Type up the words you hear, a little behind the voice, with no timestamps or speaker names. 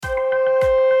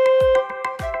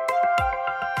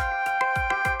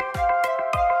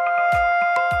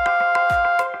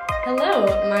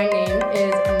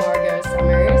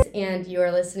and you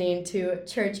are listening to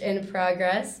Church in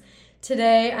Progress.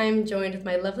 Today, I'm joined with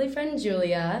my lovely friend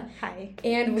Julia. Hi.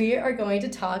 And we are going to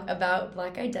talk about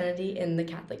Black identity in the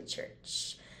Catholic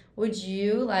Church. Would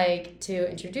you like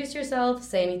to introduce yourself,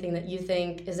 say anything that you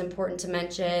think is important to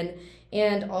mention,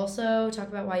 and also talk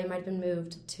about why you might have been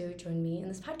moved to join me in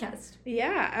this podcast?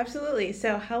 Yeah, absolutely.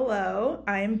 So, hello,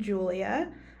 I'm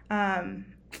Julia.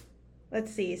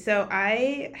 Let's see. So,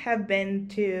 I have been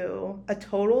to a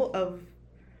total of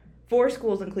 4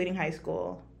 schools, including high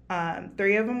school.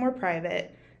 3 of them were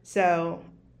private. So,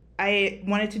 I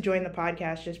wanted to join the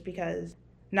podcast just because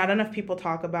not enough people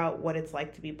talk about what it's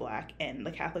like to be Black in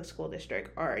the Catholic school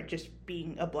district or just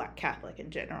being a Black Catholic in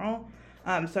general.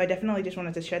 So I definitely just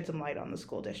wanted to shed some light on the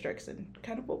school districts and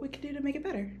kind of what we could do to make it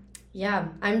better. Yeah,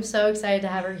 I'm so excited to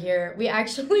have her here. We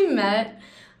actually met,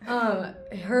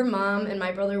 her mom and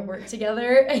my brother worked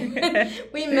together, and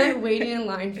we met waiting in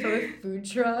line for a food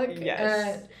truck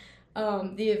at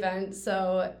the event.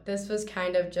 So this was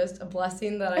kind of just a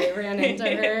blessing that I ran into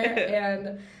her,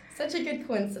 and such a good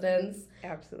coincidence.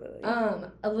 Absolutely.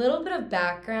 A little bit of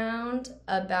background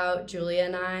about Julia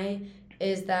and I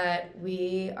is that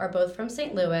we are both from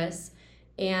St. Louis,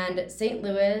 and St.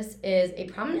 Louis is a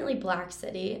prominently Black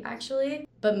city, actually,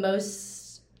 but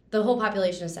the whole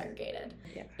population is segregated.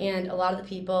 Yeah. And a lot of the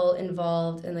people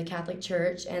involved in the Catholic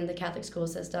Church and the Catholic school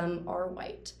system are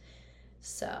white.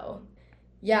 So,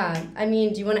 yeah, I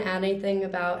mean, do you want to add anything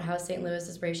about how St. Louis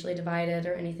is racially divided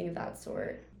or anything of that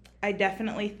sort? I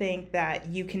definitely think that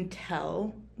you can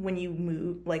tell when you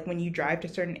move, like when you drive to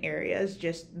certain areas,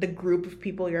 just the group of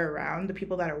people you're around, the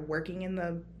people that are working in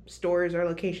the stores or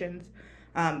locations,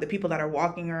 the people that are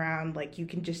walking around, like you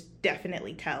can just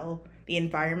definitely tell the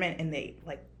environment and the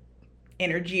like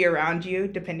energy around you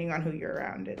depending on who you're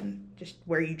around and just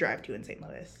where you drive to in St.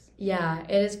 Louis. Yeah,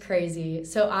 it is crazy.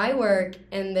 So I work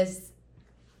on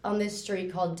this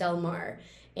street called Del Mar.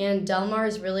 And Del Mar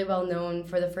is really well known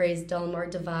for the phrase Del Mar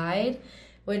Divide,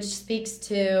 which speaks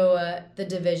to the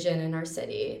division in our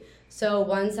city. So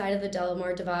one side of the Del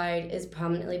Mar Divide is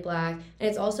prominently Black, and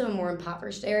it's also a more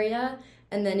impoverished area.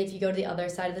 And then if you go to the other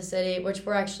side of the city, which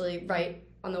we're actually right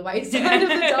on the white side of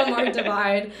the Del Mar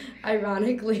Divide,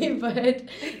 ironically, but it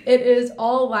is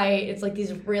all white. It's like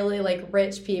these really like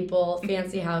rich people,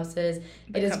 fancy houses.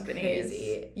 It is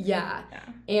crazy. Yeah.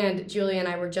 And Julia and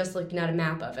I were just looking at a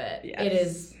map of it. Yes. It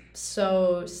is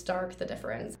so stark, the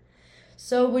difference.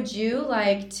 So would you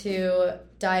like to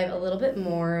dive a little bit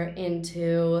more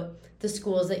into the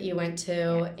schools that you went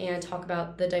to and talk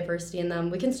about the diversity in them?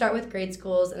 We can start with grade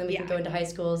schools and then we can go into high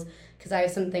schools, because I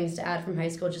have some things to add from high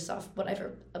school just off what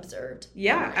I've observed.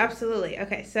 Yeah, absolutely.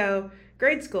 Okay, so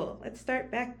grade school. Let's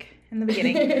start back in the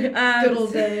beginning. Good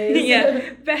old days.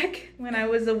 Yeah, back when I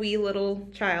was a wee little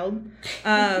child,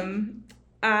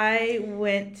 I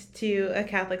went to a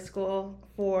Catholic school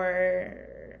for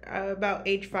about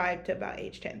age 5 to about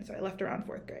age 10, so I left around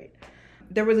 4th grade.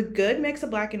 There was a good mix of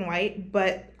Black and white,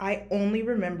 but I only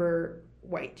remember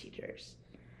white teachers.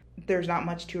 There's not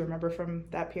much to remember from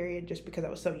that period just because I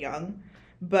was so young,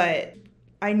 but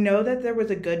I know that there was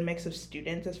a good mix of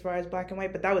students as far as Black and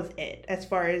white, but that was it. As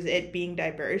far as it being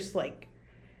diverse, like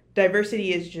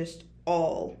diversity is just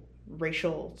all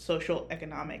racial, social,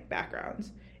 economic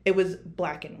backgrounds. It was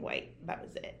Black and white. That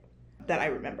was it that I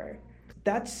remember.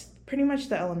 That's pretty much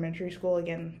the elementary school,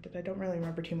 again, that I don't really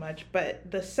remember too much. But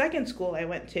the second school I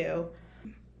went to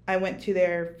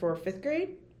there for 5th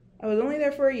grade. I was only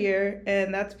there for a year,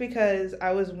 and that's because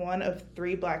I was one of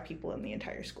 3 Black people in the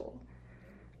entire school.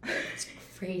 It's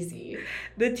crazy.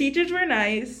 The teachers were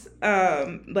nice.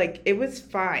 Like, it was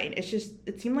fine. It's just,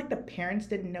 it seemed like the parents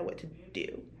didn't know what to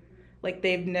do. Like,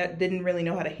 they didn't really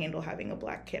know how to handle having a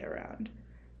Black kid around.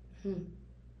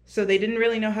 So they didn't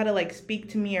really know how to, like, speak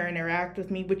to me or interact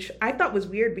with me, which I thought was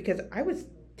weird because I was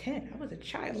 10. I was a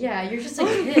child. Yeah, you're just a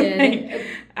kid. Like,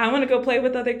 I want to go play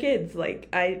with other kids. Like,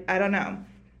 I don't know.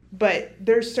 But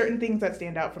there's certain things that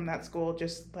stand out from that school.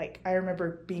 Just, like, I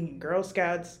remember being in Girl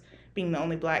Scouts, being the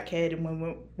only Black kid,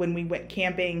 and when we went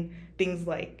camping, things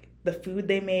like the food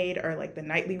they made or, like, the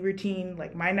nightly routine.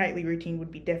 Like, my nightly routine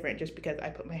would be different just because I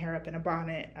put my hair up in a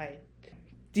bonnet. I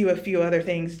do a few other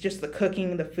things. Just the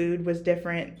cooking, the food was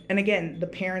different. And again, the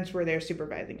parents were there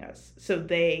supervising us. So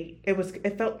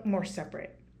it felt more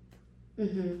separate.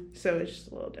 Mm-hmm. So it's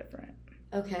just a little different.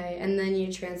 Okay, and then you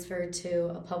transferred to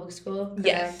a public school, correct?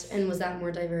 Yes. And was that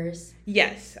more diverse?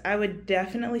 Yes, I would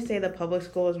definitely say the public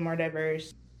school is more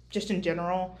diverse, just in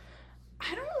general.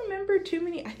 I don't remember too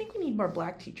many. I think we need more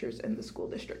Black teachers in the school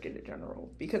district in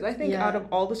general, because I think out of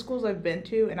all the schools I've been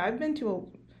to, and I've been to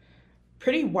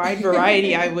pretty wide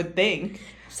variety, I would think.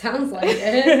 Sounds like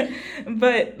it.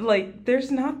 But, like,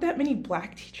 there's not that many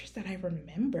Black teachers that I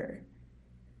remember.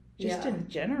 Just in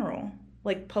general.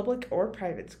 Like, public or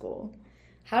private school.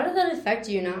 How did that affect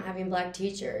you, not having Black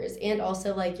teachers? And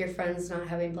also, like, your friends not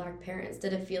having Black parents?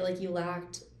 Did it feel like you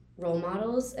lacked role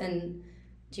models? And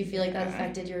do you feel like that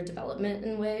affected your development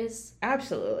in ways?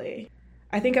 Absolutely.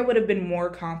 I think I would have been more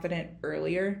confident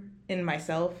earlier in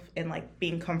myself and, like,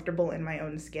 being comfortable in my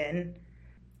own skin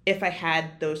if I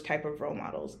had those type of role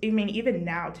models. I mean, even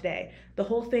now, today, the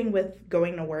whole thing with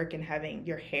going to work and having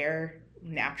your hair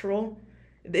natural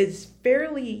is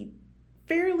fairly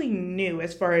new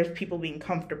as far as people being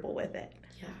comfortable with it.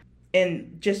 Yeah.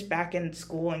 And just back in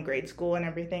school and grade school and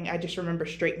everything, I just remember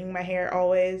straightening my hair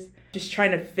always, just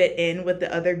trying to fit in with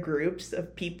the other groups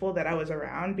of people that I was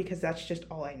around because that's just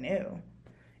all I knew.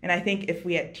 And I think if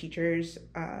we had teachers,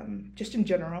 just in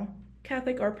general,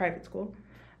 Catholic or private school,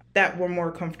 that were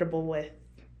more comfortable with,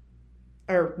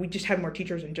 or we just had more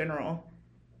teachers in general,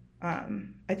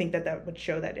 I think that would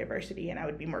show that diversity and I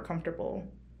would be more comfortable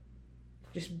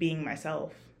just being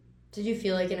myself. Did you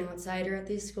feel like an outsider at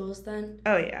these schools then?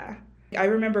 Oh, yeah. I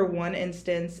remember one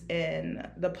instance in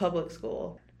the public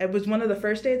school. It was one of the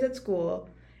first days at school,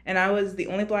 and I was the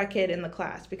only Black kid in the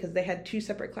class because they had 2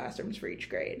 separate classrooms for each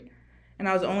grade. And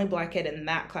I was the only Black kid in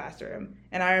that classroom.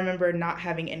 And I remember not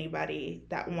having anybody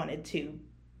that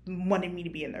wanted me to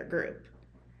be in their group.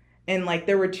 And, like,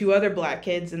 there were 2 other Black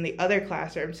kids in the other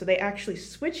classroom, so they actually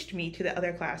switched me to the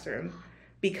other classroom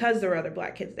because there were other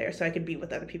Black kids there, so I could be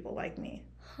with other people like me.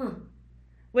 Huh.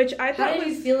 Which I thought How did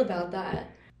you feel about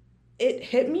that? It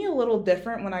hit me a little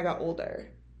different when I got older.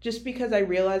 Just because I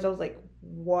realized, I was like,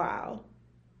 wow.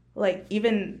 Like,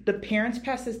 even the parents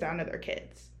pass this down to their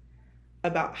kids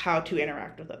about how to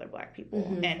interact with other Black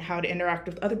people and how to interact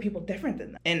with other people different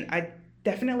than them. And I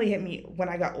definitely hit me when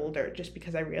I got older, just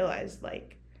because I realized,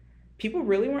 like, people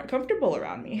really weren't comfortable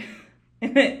around me.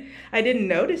 And I didn't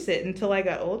notice it until I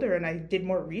got older and I did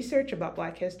more research about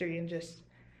Black history and just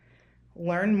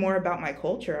learned more about my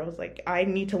culture. I was like, I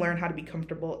need to learn how to be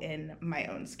comfortable in my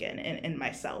own skin and in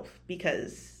myself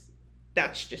because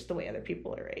that's just the way other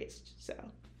people are raised. So,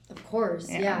 of course,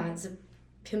 yeah, it's a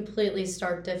completely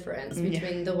stark difference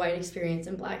between the white experience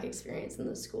and Black experience in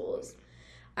the schools.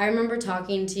 I remember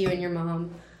talking to you and your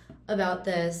mom about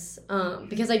this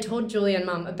because I told Julianne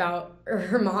mom about, or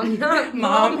her mom, not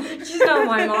mom, she's not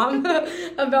my mom,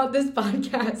 about this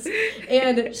podcast.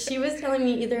 And she was telling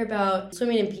me either about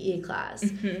swimming in PE class.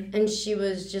 And she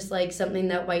was just like, something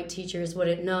that white teachers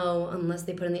wouldn't know unless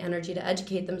they put in the energy to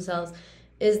educate themselves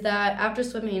is that after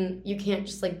swimming, you can't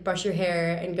just like brush your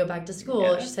hair and go back to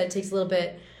school. Yeah. She said it takes a little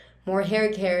bit more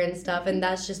hair care and stuff. And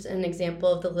that's just an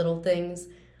example of the little things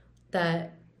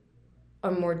that are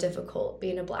more difficult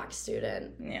being a Black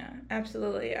student. Yeah,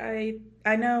 absolutely.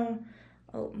 I know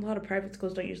a lot of private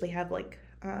schools don't usually have like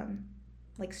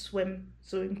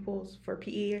swimming pools for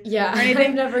PE. Yeah, or anything.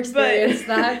 I've never experienced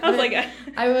that. I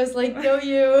was like, go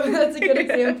you. That's a good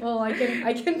example. I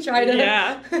can try to.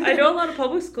 Yeah, I know a lot of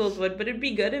public schools would, but it'd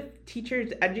be good if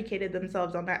teachers educated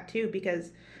themselves on that too,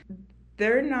 because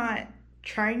they're not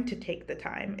trying to take the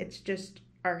time. It's just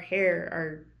our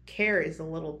care is a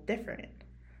little different.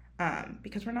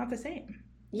 Because we're not the same.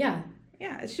 Yeah.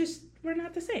 Yeah, it's just, we're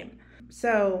not the same.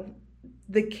 So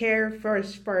the care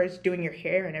as far as doing your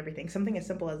hair and everything, something as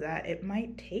simple as that, it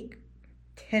might take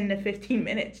 10 to 15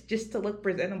 minutes just to look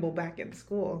presentable back in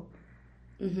school.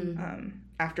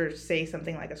 After, say,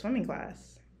 something like a swimming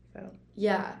class. So.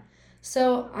 Yeah.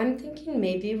 So I'm thinking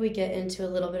maybe we get into a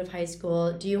little bit of high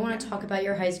school. Do you want to talk about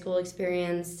your high school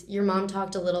experience? Your mom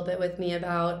talked a little bit with me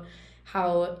about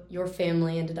how your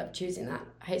family ended up choosing that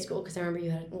high school, because I remember you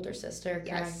had an older sister, correct?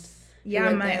 Yes.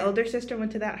 Yeah, my older sister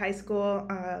went to that high school,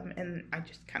 and I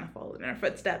just kind of followed in her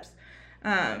footsteps.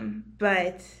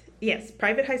 But yes,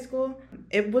 private high school.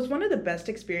 It was one of the best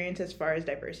experiences as far as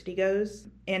diversity goes,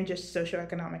 and just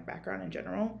socioeconomic background in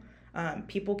general.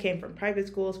 People came from private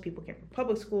schools, people came from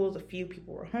public schools, a few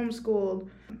people were homeschooled,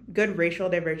 good racial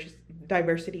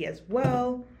diversity as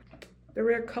well. There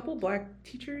were a couple Black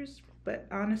teachers, but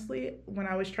honestly, when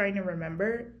I was trying to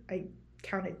remember, I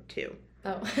counted 2.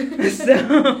 Oh.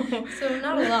 So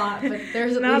not a lot, but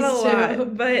there's at not least a 2.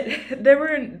 lot, but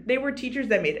they were teachers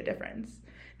that made a difference.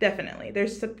 Definitely.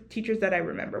 There's some teachers that I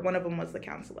remember. One of them was the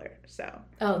counselor. So.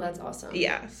 Oh, that's awesome.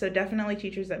 Yeah, so definitely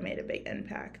teachers that made a big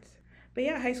impact. But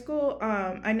yeah, high school,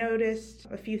 I noticed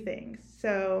a few things.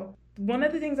 So one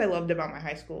of the things I loved about my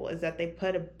high school is that they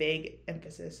put a big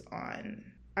emphasis on,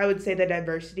 I would say, the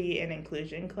diversity and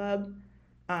inclusion club.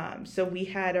 So we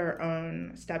had our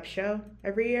own step show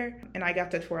every year, and I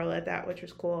got to twirl at that, which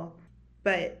was cool.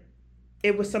 But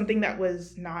it was something that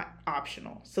was not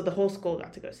optional. So the whole school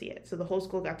got to go see it. So the whole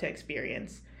school got to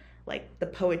experience like the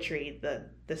poetry,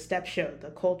 the step show, the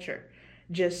culture,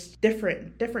 just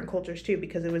different cultures too,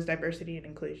 because it was diversity and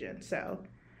inclusion. So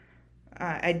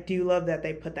I do love that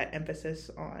they put that emphasis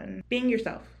on being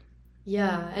yourself.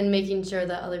 Yeah, and making sure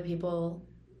that other people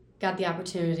got the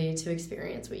opportunity to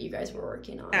experience what you guys were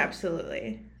working on.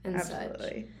 Absolutely. And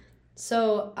Absolutely. such.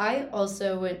 So I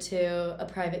also went to a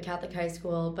private Catholic high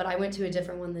school, but I went to a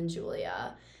different one than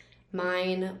Julia.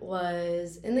 Mine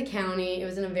was in the county. It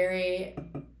was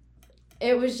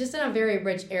just in a very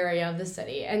rich area of the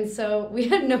city. And so we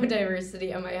had no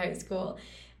diversity at my high school.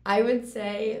 I would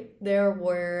say there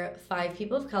were 5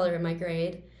 people of color in my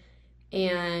grade,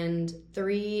 and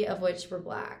 3 of which were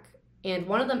Black. And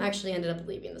one of them actually ended up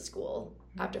leaving the school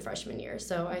after freshman year.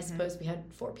 So I suppose we had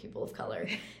 4 people of color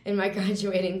in my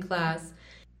graduating class.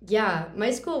 Yeah,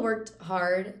 my school worked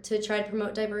hard to try to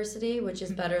promote diversity, which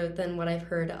is better than what I've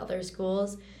heard at other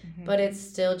schools. But it's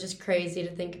still just crazy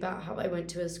to think about how I went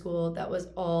to a school that was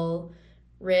all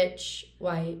rich,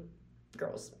 white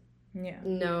girls. Yeah.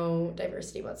 No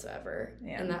diversity whatsoever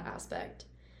in that aspect.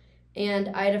 And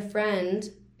I had a friend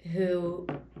who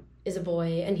is a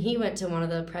boy, and he went to one of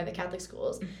the private Catholic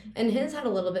schools, and his had a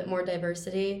little bit more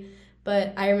diversity.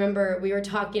 But I remember we were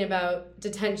talking about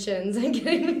detentions and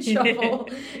getting in trouble,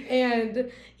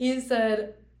 and he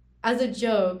said, as a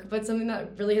joke, but something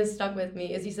that really has stuck with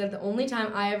me, is he said, the only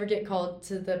time I ever get called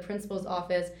to the principal's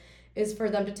office is for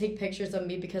them to take pictures of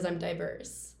me because I'm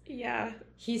diverse. Yeah.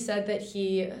 He said that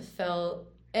he felt,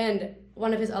 and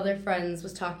one of his other friends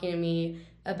was talking to me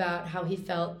about how he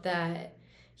felt that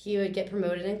he would get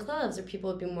promoted in clubs, or people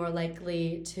would be more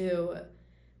likely to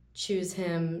choose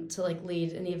him to like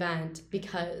lead an event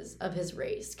because of his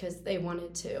race, because they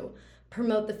wanted to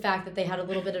promote the fact that they had a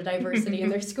little bit of diversity in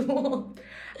their school.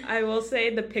 I will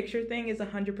say the picture thing is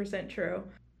 100% true.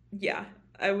 Yeah,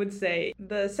 I would say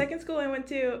the second school I went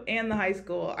to and the high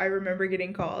school, I remember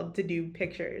getting called to do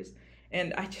pictures.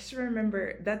 And I just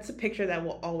remember, that's a picture that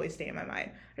will always stay in my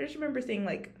mind. I just remember seeing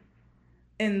like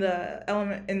in the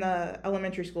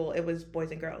elementary school, it was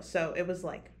boys and girls. So it was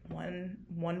like one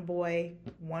boy,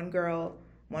 one girl,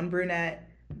 one brunette,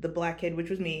 the Black kid, which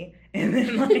was me. And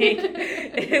then like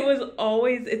it's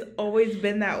always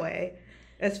been that way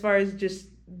as far as just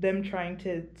them trying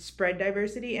to spread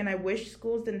diversity. And I wish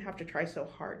schools didn't have to try so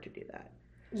hard to do that.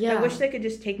 Yeah. I wish they could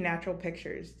just take natural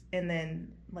pictures and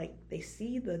then like they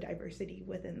see the diversity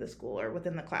within the school or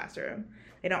within the classroom.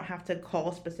 They don't have to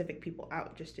call specific people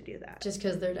out just to do that. Just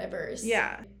because they're diverse.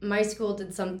 Yeah. My school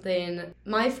did something,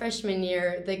 my freshman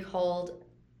year, they called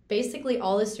basically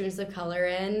all the students of color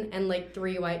in and like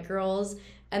 3 white girls,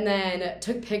 and then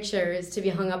took pictures to be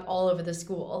hung up all over the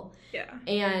school. Yeah.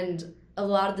 And a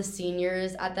lot of the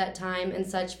seniors at that time and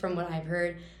such, from what I've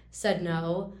heard, said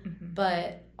no.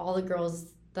 But all the girls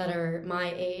that are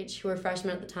my age, who were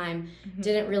freshmen at the time,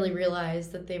 didn't really realize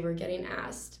that they were getting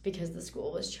asked because the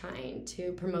school was trying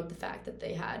to promote the fact that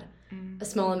they had a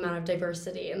small amount of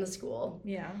diversity in the school.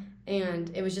 Yeah. And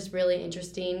it was just really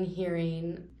interesting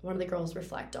hearing one of the girls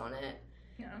reflect on it.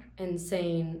 Yeah. And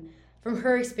saying, from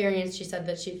her experience, she said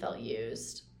that she felt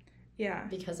used. Yeah.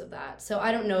 Because of that. So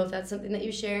I don't know if that's something that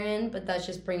you share in, but that's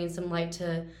just bringing some light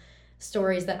to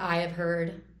stories that I have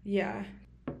heard. Yeah.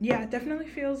 Yeah, it definitely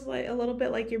feels like a little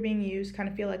bit like you're being used, kind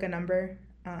of feel like a number,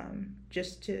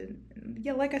 just to,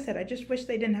 yeah, like I said, I just wish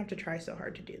they didn't have to try so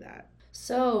hard to do that.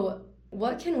 So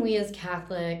what can we as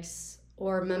Catholics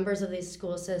or members of these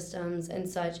school systems and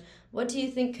such, what do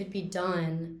you think could be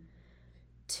done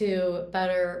to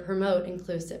better promote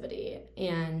inclusivity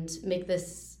and make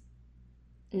this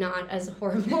not as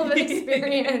horrible of an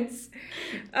experience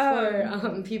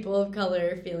for people of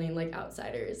color feeling like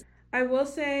outsiders? I will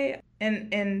say,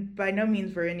 and by no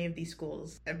means were any of these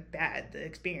schools bad. The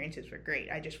experiences were great.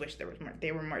 I just wish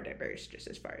they were more diverse, just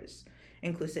as far as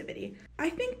inclusivity. I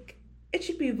think it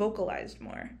should be vocalized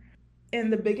more.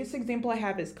 And the biggest example I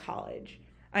have is college.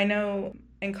 I know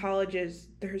in colleges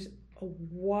there's a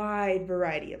wide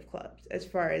variety of clubs as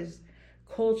far as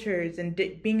cultures and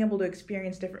being able to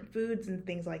experience different foods and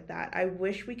things like that. I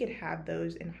wish we could have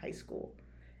those in high school,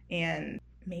 and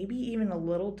maybe even a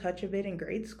little touch of it in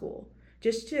grade school,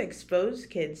 just to expose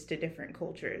kids to different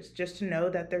cultures, just to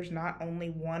know that there's not only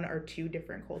 1 or 2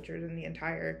 different cultures in the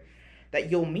entire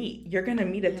that you'll meet. You're going to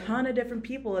meet a ton of different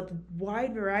people. It's a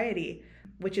wide variety,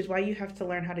 which is why you have to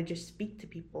learn how to just speak to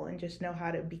people and just know how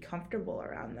to be comfortable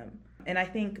around them. And I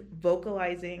think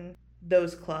vocalizing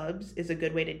those clubs is a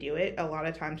good way to do it. A lot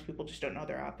of times people just don't know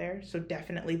they're out there. So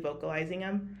definitely vocalizing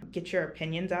them. Get your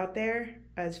opinions out there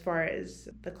as far as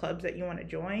the clubs that you want to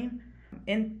join,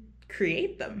 and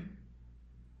create them.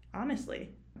 honestly.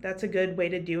 That's a good way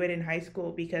to do it in high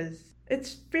school because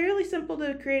it's fairly simple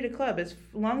to create a club. As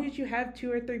long as you have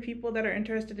 2 or 3 people that are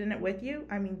interested in it with you,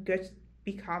 I mean, just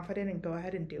be confident and go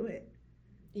ahead and do it.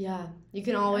 Yeah, you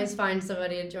can always find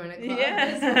somebody to join a club.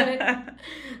 Yeah.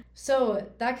 So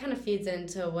that kind of feeds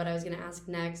into what I was going to ask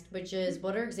next, which is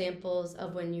what are examples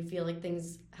of when you feel like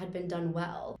things had been done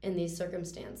well in these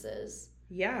circumstances?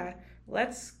 Yeah,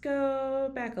 let's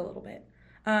go back a little bit.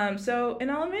 So in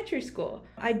elementary school,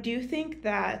 I do think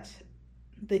that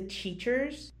the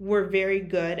teachers were very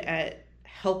good at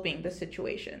helping the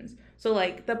situations. So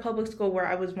like the public school where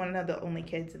I was one of the only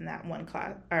kids in that one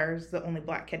class, or was the only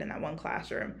black kid in that one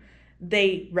classroom,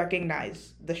 they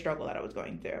recognized the struggle that I was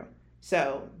going through.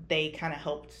 So they kind of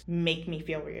helped make me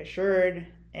feel reassured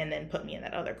and then put me in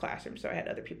that other classroom so I had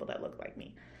other people that looked like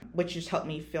me, which just helped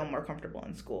me feel more comfortable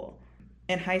in school.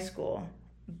 In high school,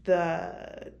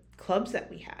 the clubs that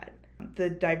we had, the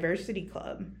diversity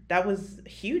club, that was a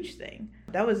huge thing.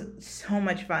 That was so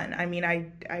much fun. I mean,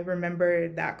 I remember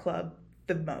that club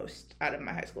the most out of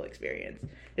my high school experience.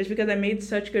 Just because I made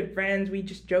such good friends. We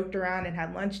just joked around and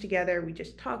had lunch together. We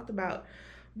just talked about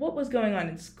what was going on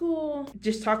in school.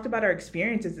 Just talked about our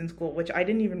experiences in school, which I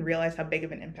didn't even realize how big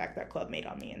of an impact that club made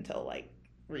on me until like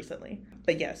recently.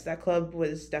 But yes, that club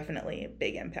was definitely a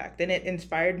big impact. And it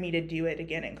inspired me to do it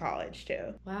again in college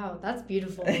too. Wow, that's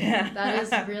beautiful. That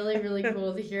is really, really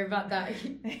cool to hear about that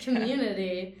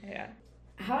community. Yeah.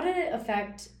 How did it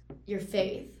affect your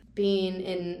faith being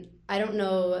in, I don't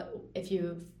know if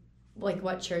you, like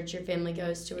what church your family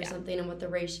goes to or something and what the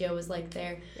ratio was like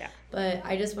there. Yeah. But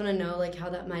I just want to know like how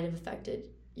that might have affected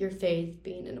your faith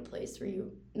being in a place where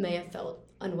you may have felt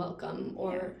unwelcome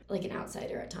or like an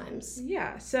outsider at times.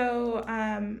 Yeah. So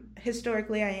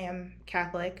historically I am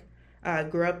Catholic,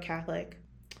 grew up Catholic,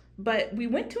 but we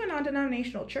went to a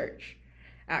non-denominational church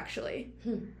actually.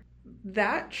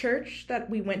 That church that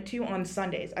we went to on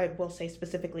Sundays, I will say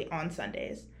specifically on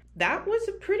Sundays, that was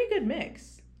a pretty good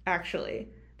mix, actually.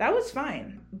 That was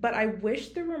fine. But I wish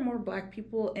there were more black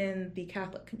people in the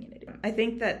Catholic community. I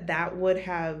think that would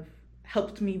have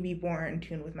helped me be more in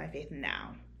tune with my faith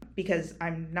now. Because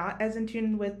I'm not as in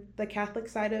tune with the Catholic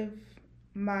side of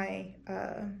my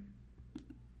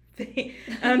faith.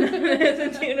 I'm not as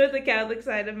in tune with the Catholic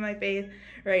side of my faith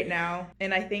right now.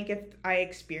 And I think if I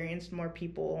experienced more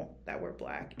people that were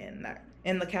black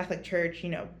in the Catholic Church, you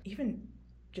know, even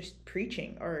just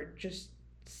preaching or just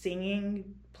singing,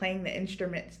 playing the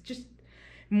instruments, just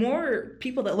more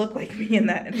people that look like me in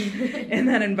that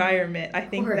environment, I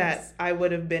think that I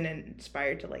would have been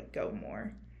inspired to like go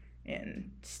more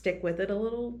and stick with it a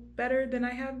little better than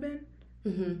I have been.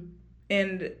 Mm-hmm.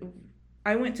 And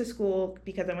I went to school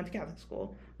because I went to Catholic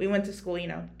school. We went to school, you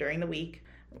know, during the week,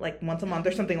 like once a month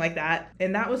or something like that.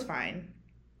 And that was fine.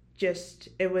 Just,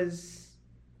 it was,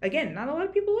 again, not a lot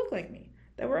of people look like me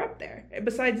that were up there.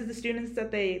 Besides the students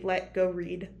that they let go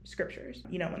read scriptures,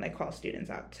 you know, when they call students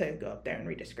out to go up there and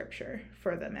read a scripture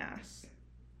for the mass.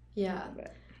 Yeah.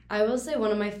 But I will say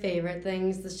one of my favorite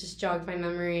things that's just jogged my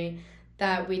memory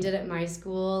that we did at my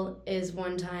school is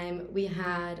one time we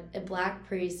had a black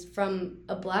priest from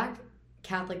a black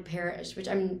Catholic parish, which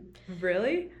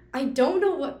Really? I don't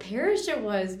know what parish it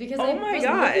was because I was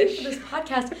looking for this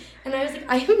podcast and I was like,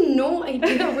 I have no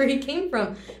idea where he came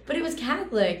from, but it was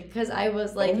Catholic because I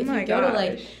was like, if you go to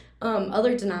like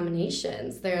other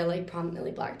denominations, they're like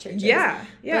prominently black churches. Yeah.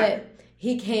 But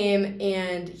he came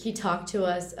and he talked to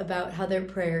us about how their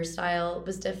prayer style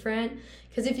was different.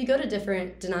 Because if you go to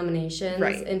different denominations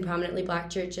in prominently black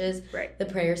churches, the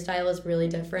prayer style is really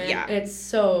different. Yeah. And it's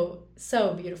so,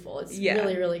 so beautiful. It's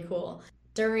really, really cool.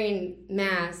 During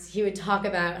Mass, he would talk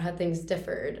about how things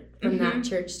differed from that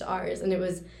church to ours. And it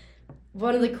was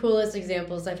one of the coolest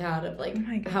examples I've had of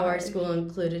like how our school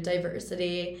included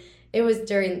diversity. It was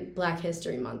during Black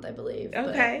History Month, I believe.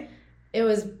 Okay. It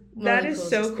was one of the coolest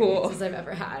so cool I've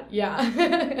ever had.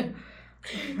 Yeah.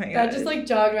 Oh my that just like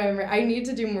jogged my memory. I need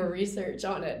to do more research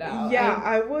on it now. Yeah,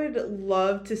 I would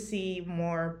love to see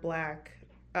more black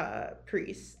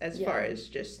priests as far as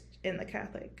just in the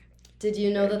Catholic. Did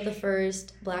you know that the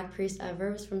first black priest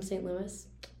ever was from St. Louis?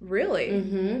 Really?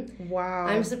 Mm-hmm. Wow.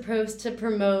 I'm supposed to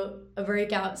promote a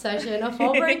breakout session, a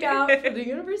fall breakout for the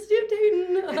University of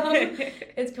Dayton.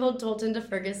 It's called Tolton to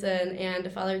Ferguson,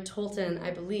 and Father Tolton,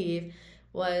 I believe,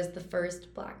 was the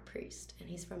first black priest, and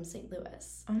he's from St.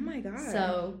 Louis. Oh my God.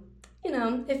 So, you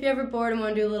know, if you're ever bored and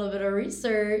want to do a little bit of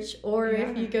research, or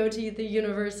if you go to the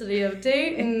University of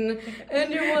Dayton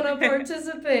and you want to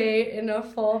participate in a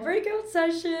fall breakout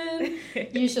session,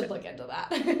 you should look into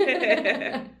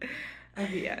that.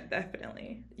 Yeah,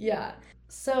 definitely. Yeah.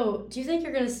 So, do you think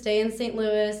you're going to stay in St.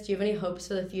 Louis? Do you have any hopes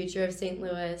for the future of St.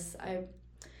 Louis?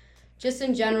 Just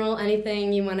in general,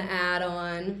 anything you want to add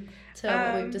on to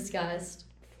what we've discussed?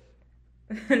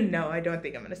 No, I don't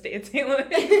think I'm going to stay in St. Louis.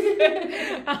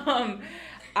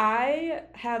 I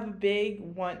have a big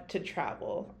want to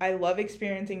travel. I love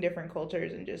experiencing different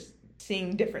cultures and just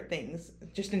seeing different things,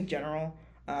 just in general.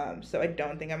 So I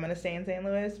don't think I'm going to stay in St.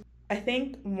 Louis. I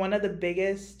think one of the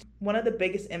biggest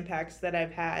impacts that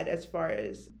I've had as far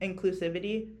as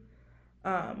inclusivity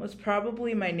was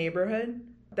probably my neighborhood.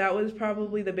 That was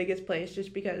probably the biggest place,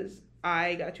 just because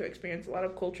I got to experience a lot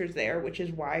of cultures there, which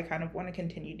is why I kind of want to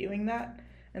continue doing that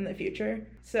in the future.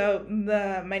 So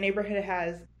my neighborhood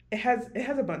has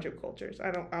a bunch of cultures.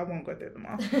 I won't go through them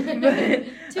all.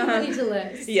 But, too many to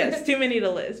list. Yes, too many to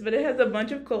list. But it has a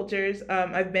bunch of cultures.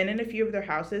 I've been in a few of their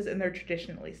houses, and they're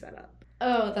traditionally set up.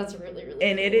 Oh, that's really, really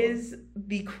and cool. It is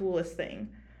the coolest thing.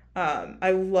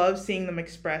 I love seeing them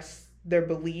express their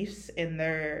beliefs and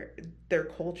their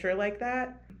culture like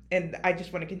that. And I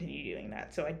just want to continue doing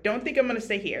that. So I don't think I'm going to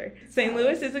stay here. St.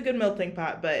 Louis is a good melting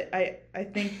pot, but I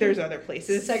think there's other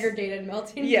places. Segregated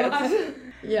melting pot. Yes.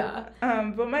 Yeah.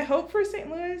 But my hope for St.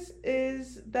 Louis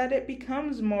is that it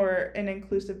becomes more an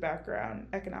inclusive background,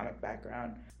 economic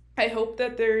background. I hope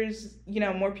that there's,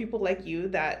 more people like you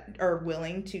that are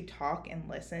willing to talk and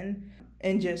listen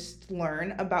and just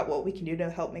learn about what we can do to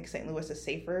help make St. Louis a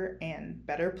safer and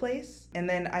better place. And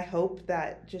then I hope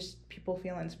that just people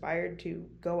feel inspired to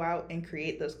go out and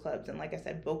create those clubs and, like I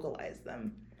said, vocalize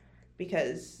them.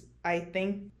 Because I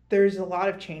think there's a lot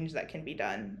of change that can be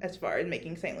done as far as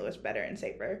making St. Louis better and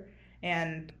safer.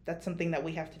 And that's something that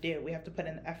we have to do. We have to put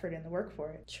in the effort and the work for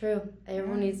it. True.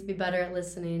 Everyone needs to be better at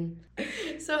listening.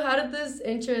 So how did this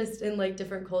interest in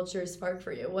different cultures spark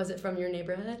for you? Was it from your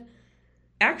neighborhood?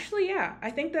 Actually, yeah.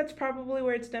 I think that's probably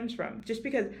where it stems from. Just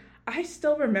because I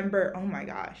still remember, oh my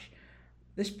gosh,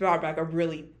 this brought back a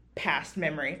really past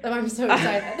memory. Oh, I'm so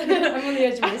excited. I'm on the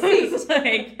edge of my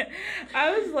seat.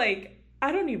 I was like,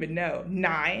 I don't even know,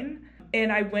 9. And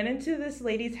I went into this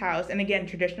lady's house, and again,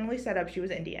 traditionally set up, she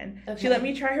was Indian. Okay. She let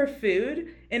me try her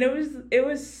food, and it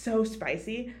was so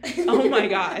spicy. Oh my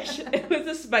gosh. It was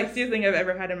the spiciest thing I've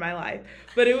ever had in my life.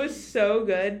 But it was so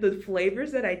good. The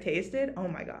flavors that I tasted, oh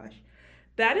my gosh.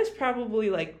 That is probably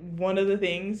one of the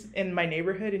things in my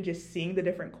neighborhood, and just seeing the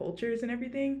different cultures and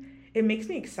everything. It makes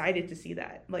me excited to see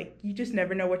that. You just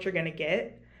never know what you're going to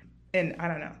get. And I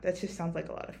don't know. That just sounds like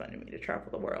a lot of fun to me, to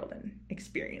travel the world and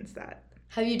experience that.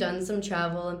 Have you done some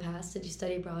travel in the past? Did you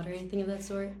study abroad or anything of that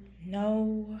sort?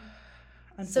 No.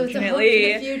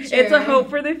 Unfortunately. So it's a hope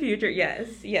for the future.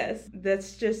 Yes.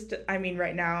 That's just,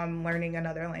 right now I'm learning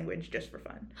another language just for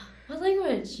fun. What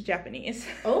language? Japanese.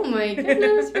 Oh my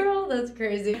goodness, girl. That's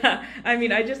crazy.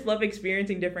 I just love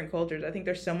experiencing different cultures. I think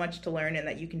there's so much to learn and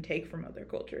that you can take from other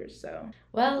cultures, so.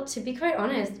 Well, to be quite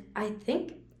honest, I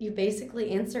think you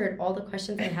basically answered all the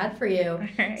questions I had for you.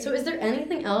 Right. So is there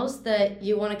anything else that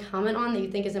you want to comment on that you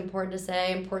think is important to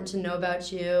say, important to know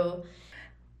about you?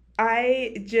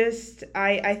 I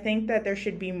think that there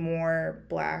should be more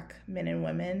Black men and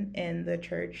women in the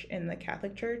church, in the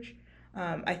Catholic Church.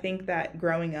 I think that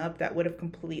growing up, that would have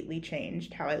completely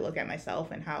changed how I look at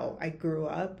myself and how I grew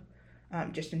up,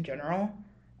 just in general.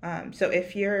 So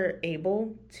if you're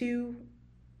able to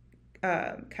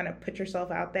kind of put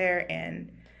yourself out there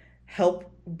and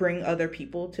help bring other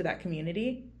people to that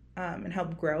community, and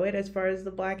help grow it as far as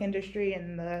the Black industry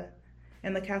and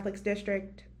the Catholics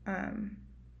district,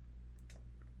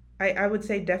 I would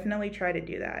say definitely try to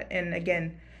do that. And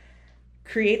again,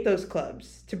 create those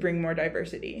clubs to bring more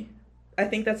diversity. I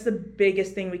think that's the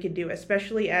biggest thing we could do,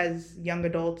 especially as young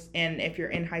adults, and if you're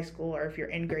in high school or if you're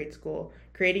in grade school,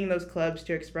 creating those clubs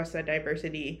to express that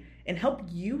diversity and help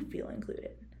you feel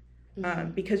included.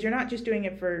 Mm-hmm. Because you're not just doing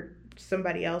it for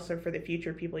somebody else or for the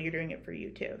future people, you're doing it for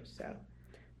you too. So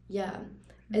yeah.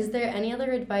 Is there any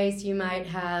other advice you might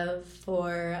have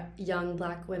for young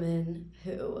Black women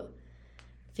who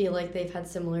feel like they've had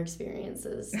similar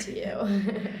experiences to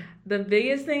you? The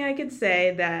biggest thing I could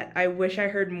say that I wish I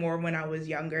heard more when I was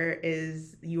younger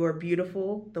is you are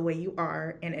beautiful the way you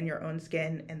are, and in your own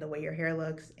skin, and the way your hair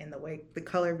looks, and the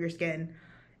color of your skin.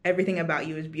 Everything about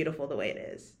you is beautiful the way it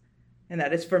is. And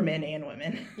that is for men and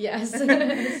women. Yes,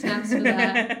 snaps for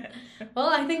that. Well,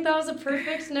 I think that was a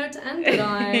perfect note to end it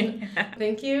on. Yeah.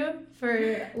 Thank you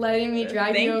for letting me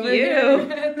drag you over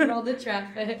here through all the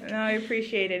traffic. No, I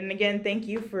appreciate it. And again, thank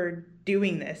you for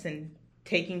doing this and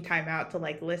taking time out to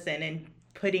listen and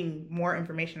putting more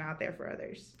information out there for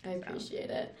others. I appreciate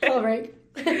it. All right.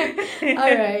 All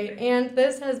right. And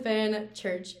this has been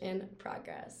Church in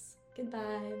Progress.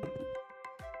 Goodbye.